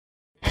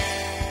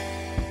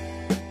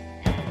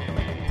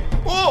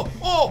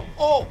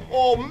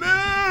Oh,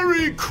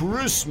 Merry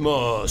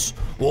Christmas!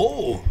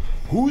 Oh,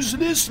 who's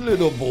this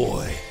little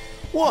boy?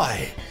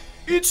 Why,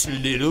 it's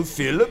little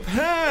Philip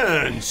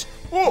Hans!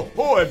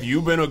 Oh, have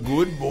you been a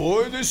good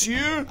boy this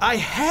year? I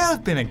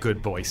have been a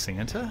good boy,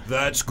 Santa.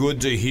 That's good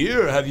to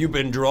hear. Have you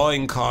been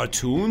drawing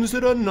cartoons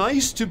that are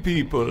nice to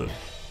people?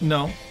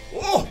 No.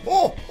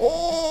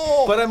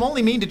 Oh! But I'm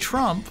only mean to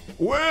Trump.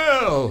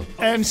 Well,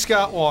 And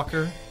Scott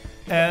Walker.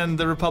 And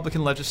the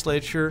Republican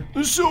legislature.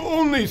 so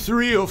only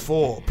 3 or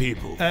 4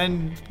 people.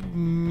 And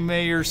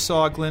Mayor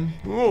Soglin.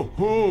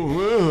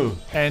 Well.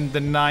 And the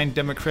 9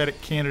 Democratic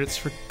candidates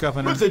for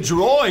governor. But the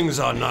drawings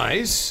are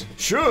nice,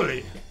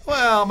 surely.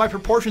 Well, my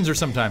proportions are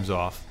sometimes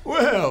off.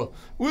 Well,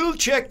 we'll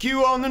check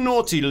you on the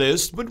naughty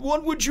list, but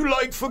what would you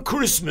like for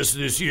Christmas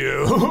this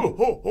year?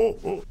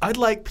 I'd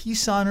like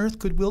peace on earth,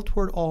 goodwill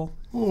toward all.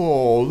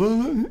 Oh,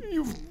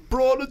 you've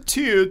brought a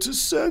tear to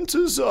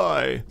Santa's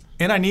eye.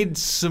 And I need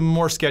some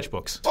more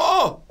sketchbooks.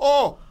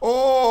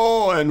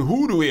 Oh, and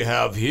who do we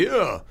have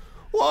here?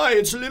 Why,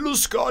 it's little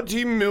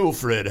Scotty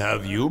Milfred.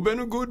 Have you been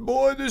a good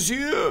boy this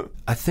year?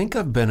 I think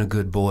I've been a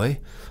good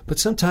boy, but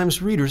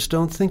sometimes readers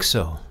don't think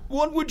so.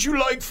 What would you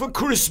like for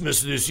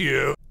Christmas this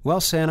year? Well,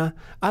 Santa,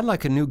 I'd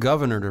like a new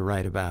governor to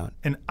write about.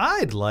 And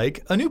I'd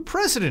like a new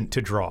president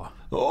to draw.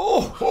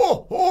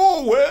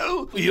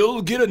 Well,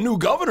 you'll get a new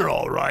governor,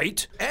 all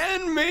right.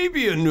 And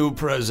maybe a new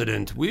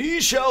president.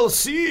 We shall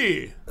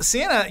see.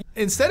 Santa,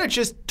 instead of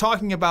just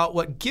talking about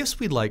what gifts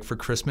we'd like for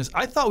Christmas,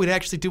 I thought we'd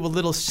actually do a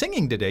little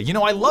singing today. You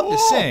know, I love to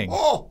sing.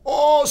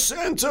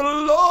 Santa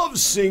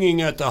loves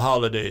singing at the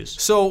holidays.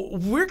 So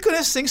we're going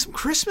to sing some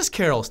Christmas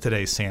carols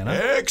today, Santa.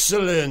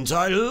 Excellent.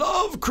 I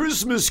love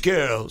Christmas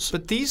carols.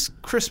 But these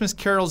Christmas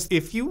carols,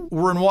 if you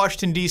were in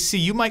Washington, D.C.,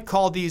 you might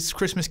call these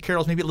Christmas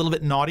carols maybe a little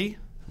bit naughty.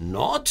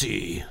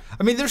 Naughty?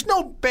 I mean, there's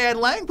no bad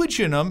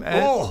language in them.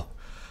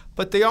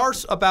 But they are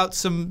about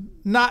some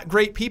not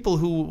great people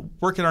who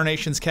work in our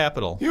nation's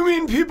capital. You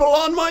mean people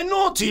on my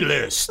naughty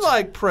list?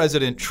 Like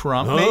President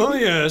Trump, maybe? Oh,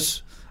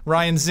 yes.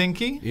 Ryan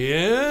Zinke?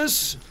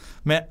 Yes.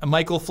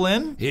 Michael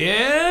Flynn?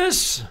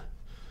 Yes.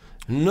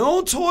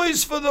 No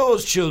toys for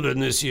those children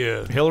this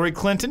year. Hillary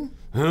Clinton?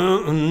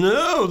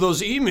 No,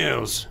 those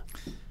emails.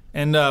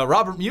 And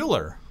Robert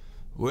Mueller.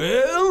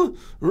 Well,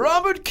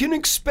 Robert can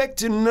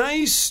expect a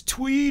nice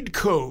tweed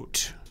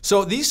coat.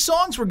 So these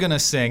songs we're going to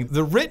sing,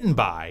 they're written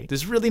by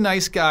this really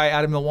nice guy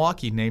out of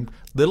Milwaukee named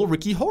Little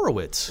Ricky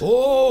Horowitz.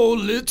 Oh,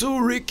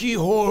 Little Ricky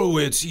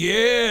Horowitz,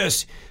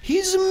 yes.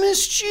 He's a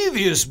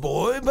mischievous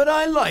boy, but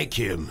I like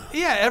him.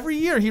 Yeah, every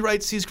year he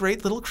writes these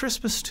great little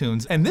Christmas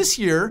tunes. And this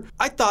year,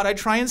 I thought I'd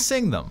try and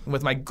sing them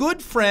with my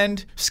good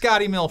friend,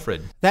 Scotty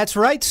Milfred. That's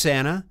right,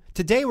 Santa.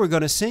 Today we're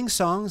going to sing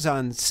songs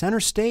on Center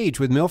Stage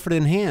with Milfred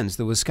and Hands,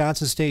 the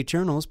Wisconsin State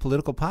Journal's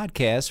political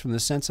podcast from the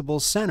sensible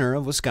center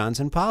of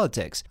Wisconsin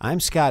politics. I'm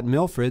Scott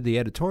Milfred, the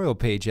editorial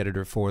page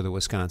editor for the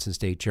Wisconsin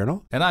State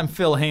Journal. And I'm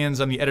Phil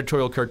Hands. I'm the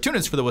editorial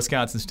cartoonist for the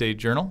Wisconsin State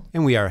Journal.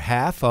 And we are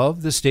half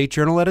of the State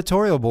Journal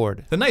editorial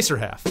board. The nicer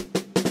half.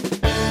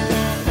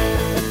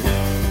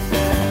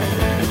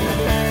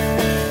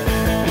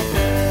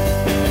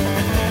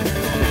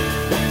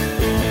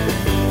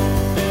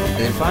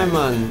 If I'm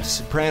on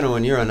soprano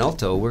and you're on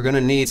alto, we're going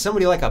to need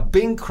somebody like a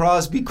Bing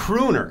Crosby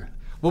crooner.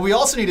 What we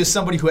also need is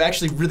somebody who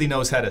actually really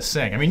knows how to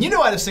sing. I mean, you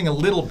know how to sing a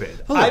little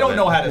bit. I don't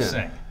know how to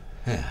sing.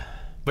 Yeah.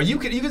 But you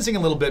can sing a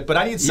little bit, but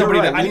I need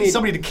somebody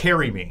somebody to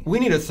carry me. We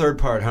need a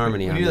third-part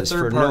harmony on this. We need a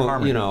third-part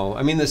harmony. You know,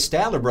 I mean, the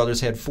Statler brothers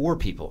had 4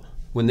 people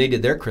when they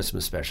did their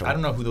Christmas special. I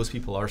don't know who those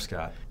people are,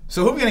 Scott.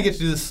 So who are we going to get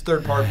to do this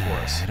third part for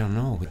us? I don't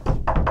know.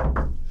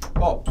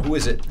 Oh, who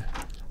is it?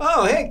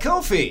 Oh, hey,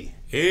 Kofi.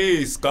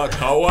 Hey, Scott,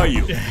 how are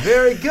you?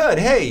 Very good.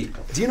 Hey,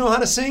 do you know how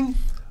to sing?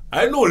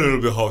 I know a little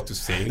bit how to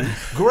sing.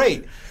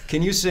 Great.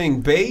 Can you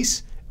sing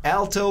bass,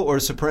 alto, or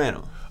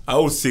soprano? I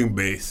will sing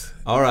bass.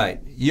 All right.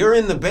 You're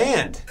in the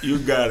band. You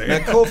got it.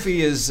 Now, Kofi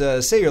is,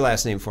 say your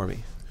last name for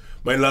me.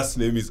 My last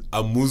name is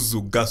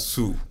Amuzu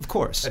Gasu. Of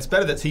course. It's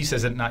better that he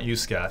says it, not you,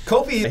 Scott.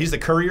 Kofi, he's the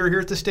courier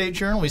here at the State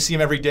Journal. We see him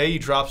every day. He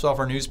drops off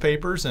our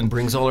newspapers and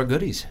Brings all our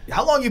goodies.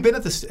 How long have you been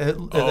at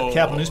the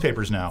Capital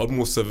Newspapers now?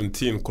 Almost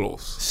 17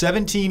 close.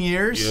 17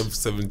 years? Yeah,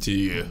 17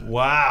 years.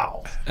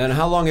 Wow. And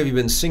how long have you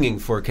been singing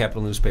for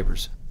Capital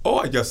Newspapers? Oh,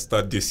 I just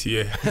started this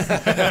year.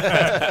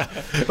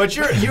 But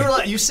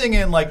you sing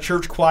in like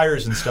church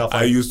choirs and stuff.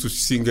 I used to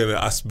sing in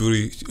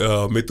Asbury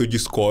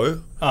Methodist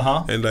choir.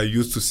 Uh-huh. And I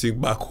used to sing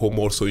back home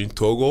also in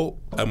Togo.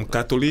 I'm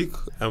Catholic.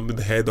 I'm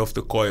the head of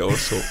the choir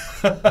also.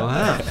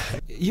 Wow.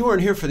 You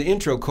weren't here for the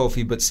intro,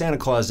 Kofi, but Santa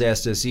Claus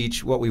asked us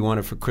each what we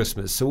wanted for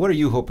Christmas. So what are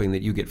you hoping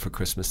that you get for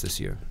Christmas this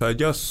year? I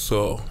just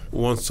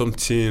want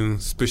something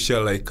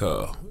special like,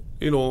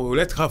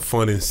 let's have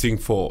fun and sing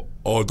for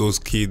all those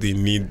kids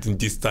in need in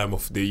this time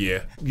of the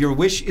year. Your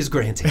wish is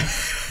granted.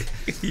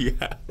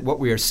 Yeah. What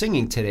we are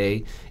singing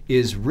today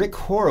is Rick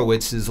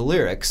Horowitz's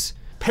lyrics.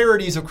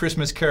 Parodies of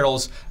Christmas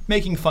carols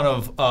making fun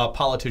of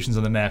politicians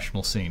on the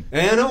national scene.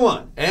 And a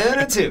 1, and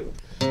a 2.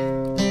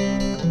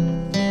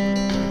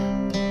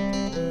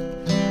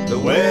 The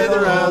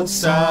weather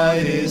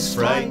outside is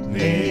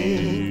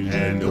frightening,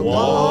 and the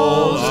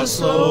walls are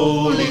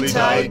slowly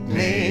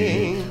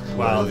tightening,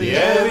 while the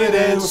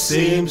evidence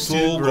seems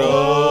to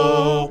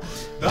grow.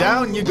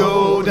 Down you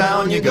go,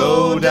 down you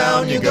go,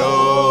 down you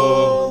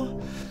go.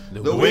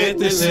 The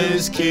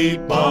witnesses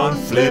keep on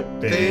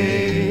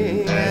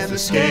flipping as the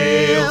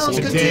scales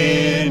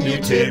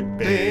continue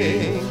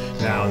tipping.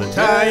 Now the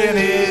tie-in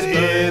is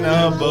in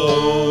a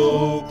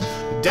bow.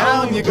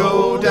 Down you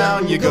go,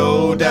 down you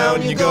go,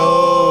 down you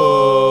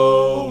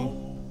go.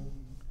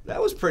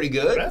 That was pretty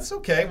good. That's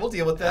okay. We'll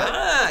deal with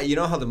that. You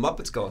know how the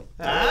Muppets go.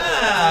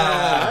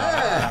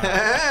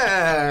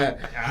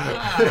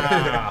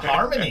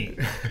 Harmony.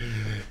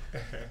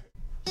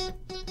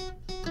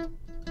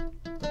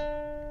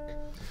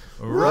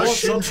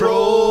 Russian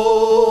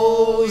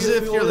trolls,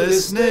 if you're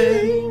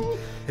listening,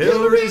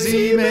 Hillary's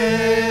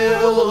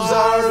emails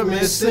are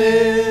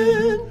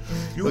missing.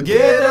 You'll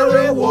get a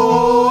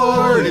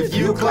reward if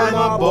you climb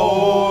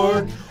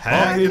aboard,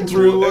 hacking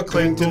through a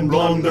Clinton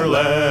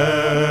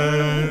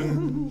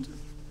blunderland.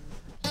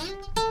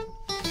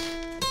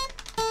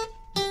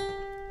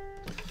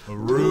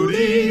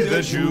 Rudy the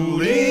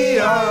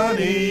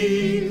Giuliani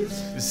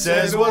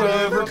says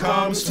whatever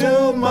comes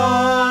to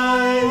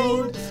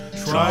mind,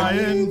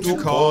 trying to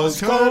cause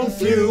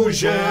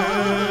confusion.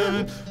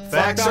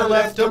 Facts are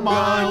left a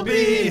mile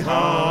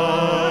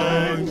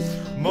behind.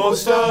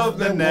 Most of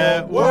the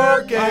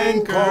network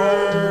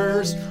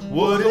anchors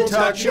wouldn't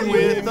touch him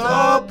with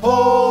a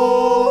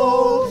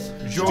pole.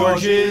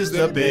 George is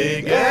the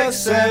big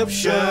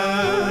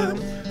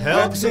exception,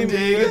 helps him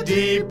dig a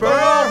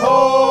deeper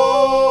hole.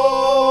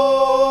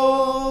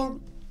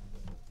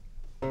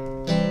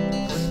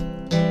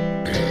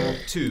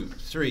 2,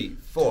 3,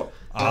 4.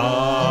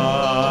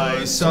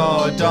 I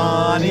saw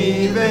Don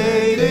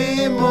evade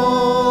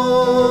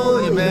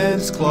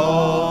emoluments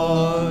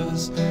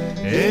clause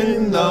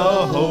in the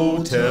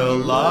hotel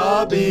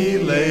lobby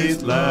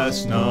late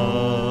last night.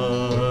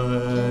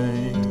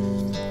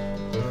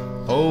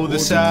 Oh, the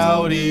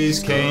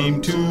Saudis came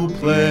to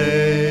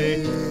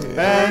play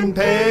and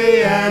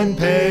pay and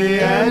pay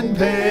and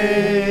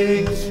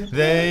pay.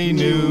 They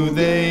knew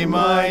they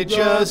might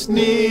just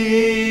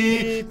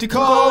need to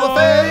call a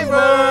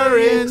favor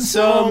in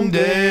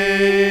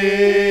someday.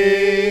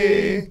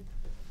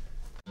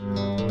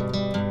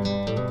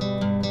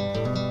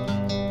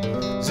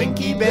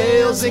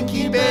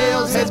 Zinky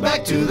Bales heads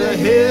back to the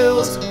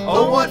hills.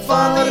 Oh, what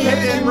fun to hit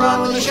and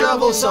run with the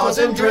shovel, saws,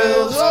 and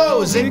drills.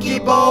 Oh, Zinky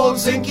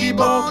Bones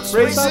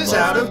races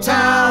out of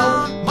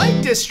town.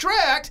 Might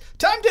distract.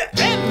 Time to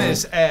end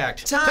this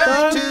act.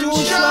 Time to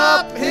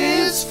chop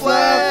his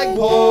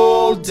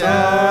flagpole down.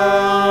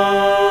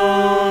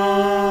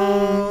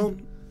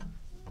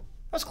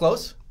 That's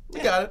close.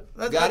 We got it.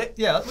 Got it?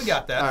 Yeah, we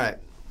got that. All right.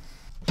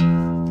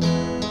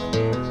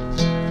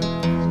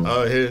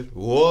 It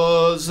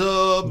was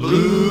a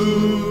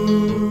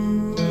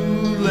blue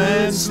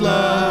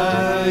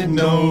landslide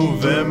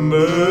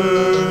November,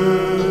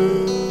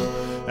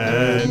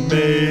 and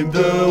made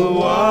the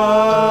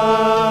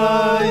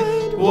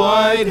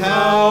White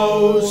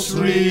House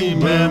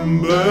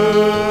remember.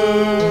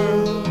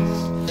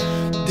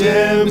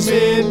 Dems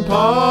in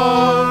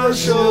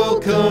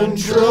partial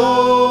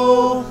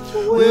control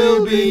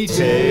will be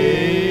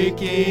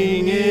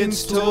taking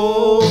its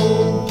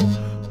toll.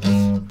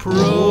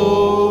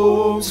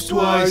 Probes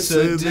twice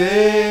a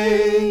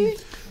day.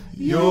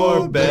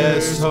 Your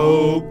best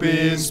hope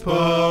is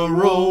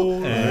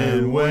parole.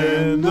 And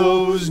when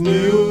those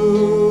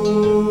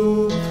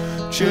new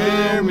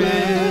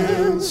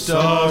chairmen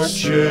start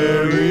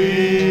sharing,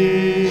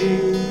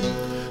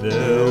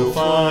 they'll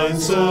find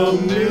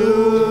some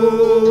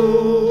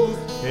new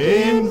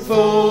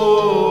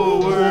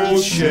info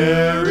worth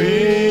sharing.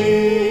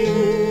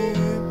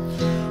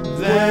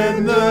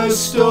 Then the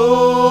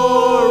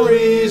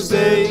stories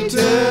they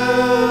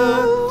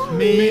tell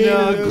mean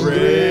a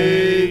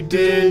great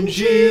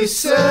dingy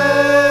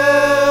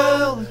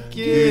cell.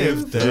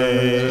 Give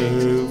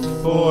thanks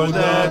for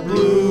that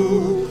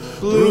blue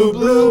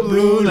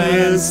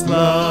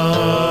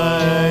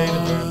landslide.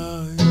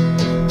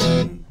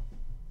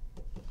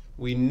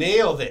 We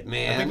nailed it,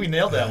 man. I think we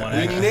nailed that one. We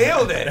Actually.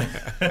 nailed it.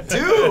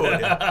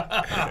 Dude.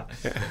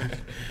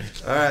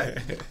 All right.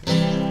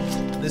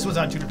 This was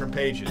on 2 different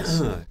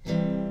pages.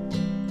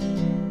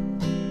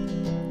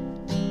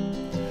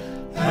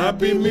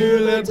 Happy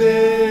Mueller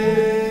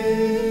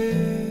Day,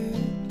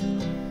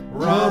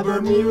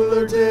 Robert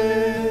Mueller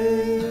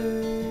Day.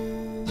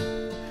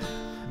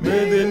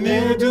 May the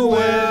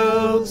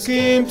ne'er-do-wells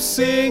keep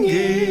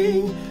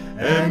singing,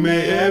 and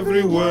may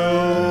every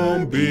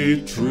word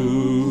be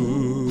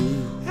true.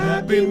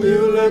 Happy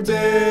Mueller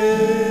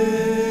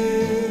Day,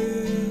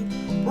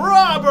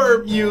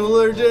 Robert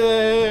Mueller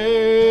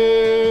Day.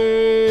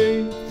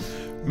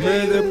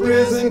 may the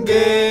prison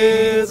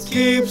gates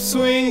keep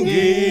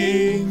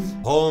swinging,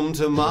 home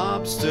to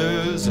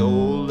mobsters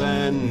old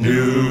and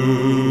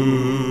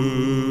new.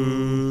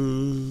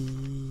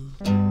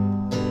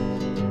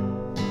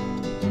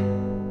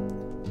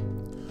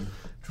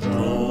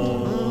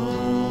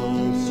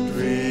 Trump's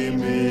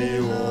dreamy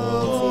of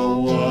a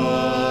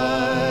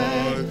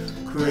white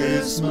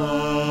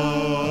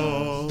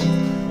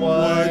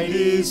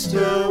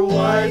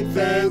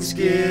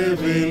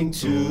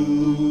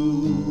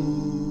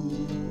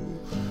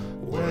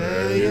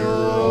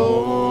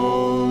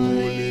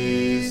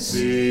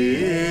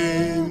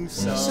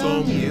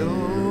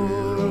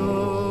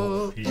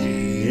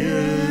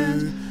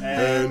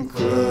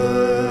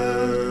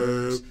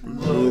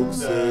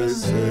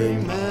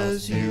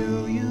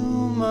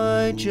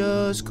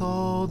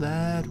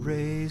that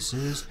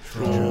races,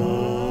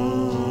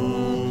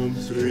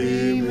 drums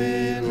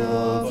dreaming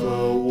of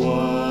a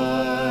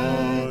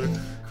white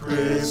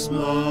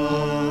Christmas.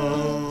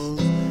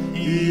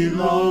 He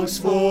longs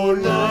for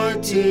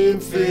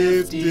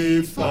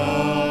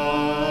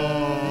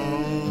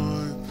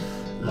 1955.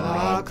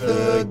 Lock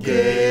the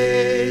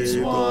gates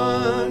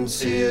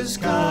once his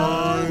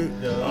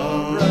kind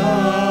arrive.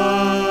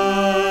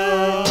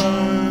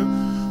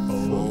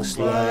 Folks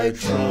like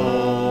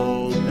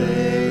Trump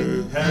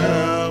may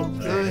help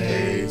the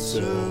hate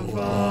survive.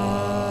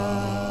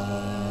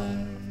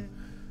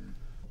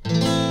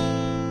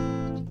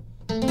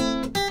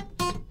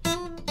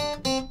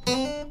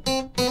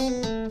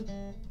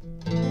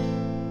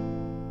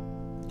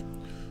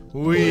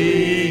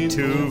 We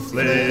two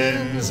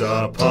Flynns,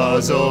 a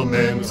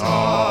puzzlement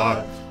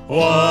are,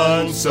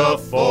 once a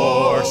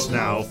force,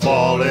 now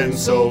fallen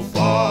so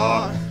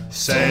far.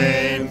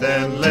 Same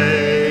then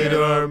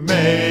later,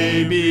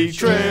 maybe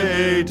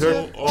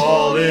traitor,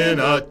 all in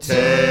a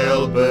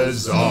tale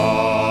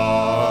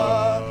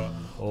bizarre.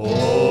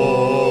 Oh.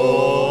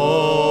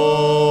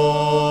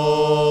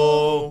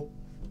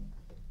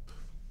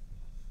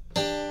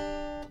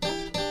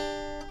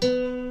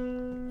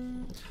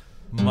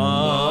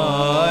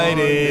 Might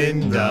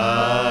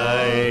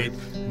indict,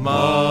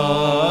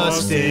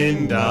 must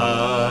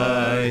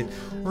indict.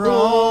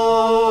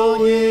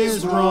 Wrong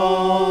is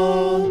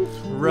wrong,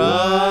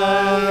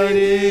 right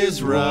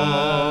is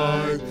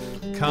right.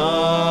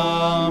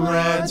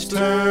 Comrades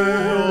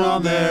turn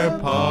on their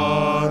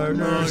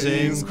partners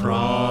in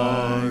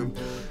crime.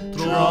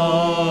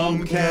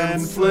 Drum can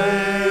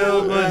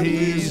flail, but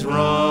he's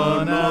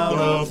run out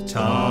of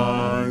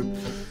time.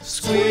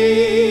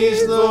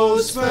 Squeeze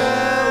those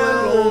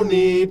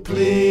felony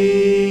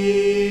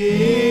pleas.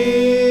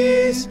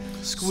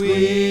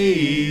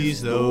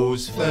 Squeeze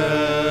those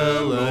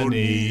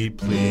felony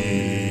pleas.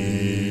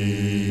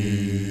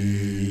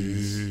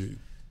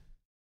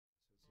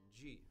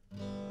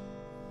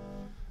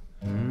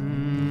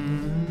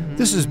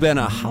 This has been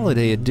a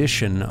holiday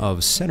edition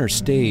of Center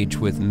Stage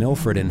with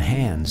Milford and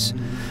Hands.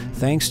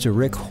 Thanks to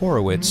Rick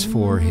Horowitz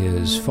for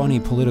his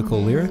funny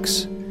political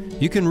lyrics.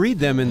 You can read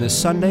them in the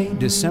Sunday,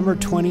 December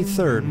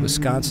 23rd,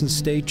 Wisconsin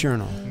State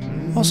Journal.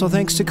 Also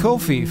thanks to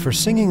Kofi for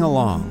singing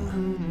along.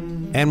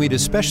 And we'd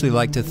especially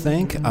like to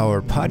thank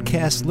our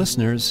podcast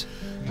listeners.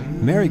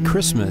 Merry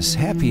Christmas,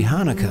 Happy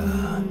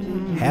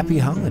Hanukkah, Happy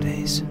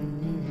Holidays.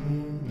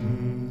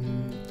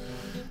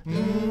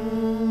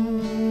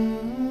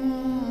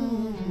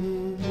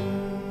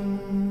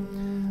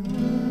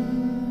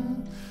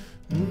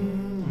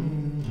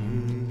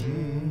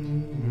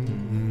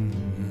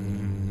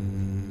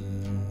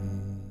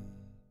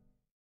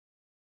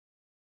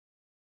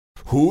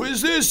 Who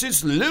is this?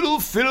 It's little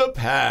Philip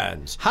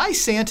Hands. Hi,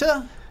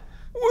 Santa.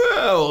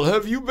 Well,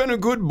 have you been a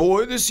good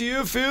boy this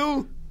year,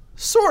 Phil?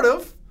 Sort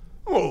of.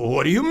 Oh,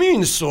 what do you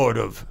mean, sort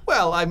of?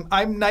 Well,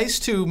 I'm nice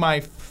to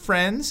my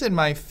friends and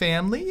my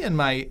family and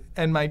my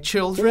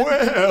children.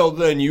 Well,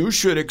 then you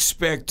should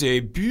expect a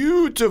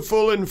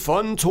beautiful and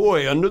fun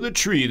toy under the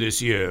tree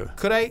this year.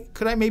 Could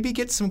I maybe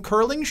get some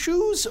curling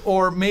shoes,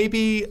 or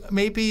maybe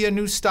a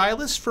new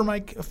stylus for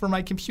my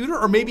computer,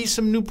 or maybe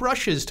some new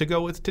brushes to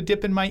go with to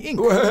dip in my ink?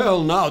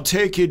 Well, now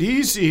take it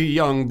easy,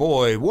 young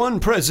boy. One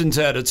present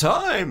at a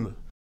time.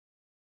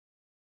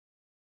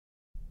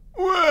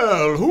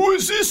 Well, who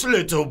is this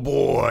little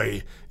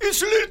boy?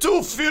 It's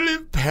little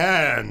Philip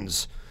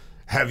Hands.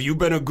 Have you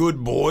been a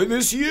good boy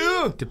this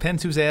year?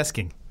 Depends who's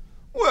asking.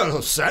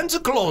 Well, Santa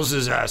Claus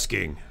is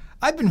asking.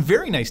 I've been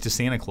very nice to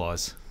Santa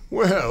Claus.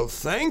 Well,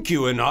 thank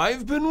you, and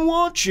I've been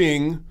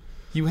watching.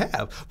 You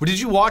have? Well,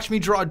 did you watch me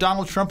draw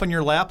Donald Trump on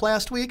your lap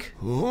last week?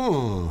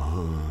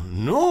 Oh,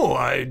 no,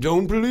 I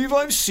don't believe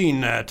I've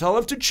seen that. I'll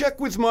have to check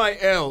with my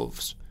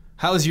elves.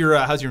 How's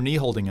your knee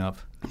holding up?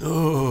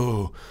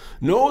 Oh,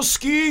 no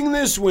skiing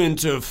this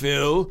winter,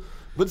 Phil.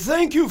 But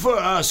thank you for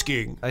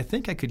asking. I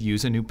think I could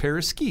use a new pair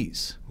of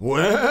skis.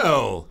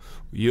 Well,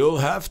 you'll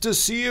have to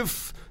see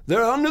if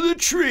they're under the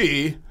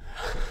tree.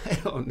 I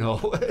don't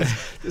know.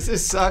 This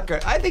is soccer.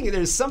 I think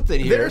there's something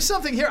here. There's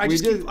something here.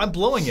 I'm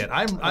blowing it.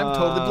 I'm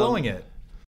totally blowing it.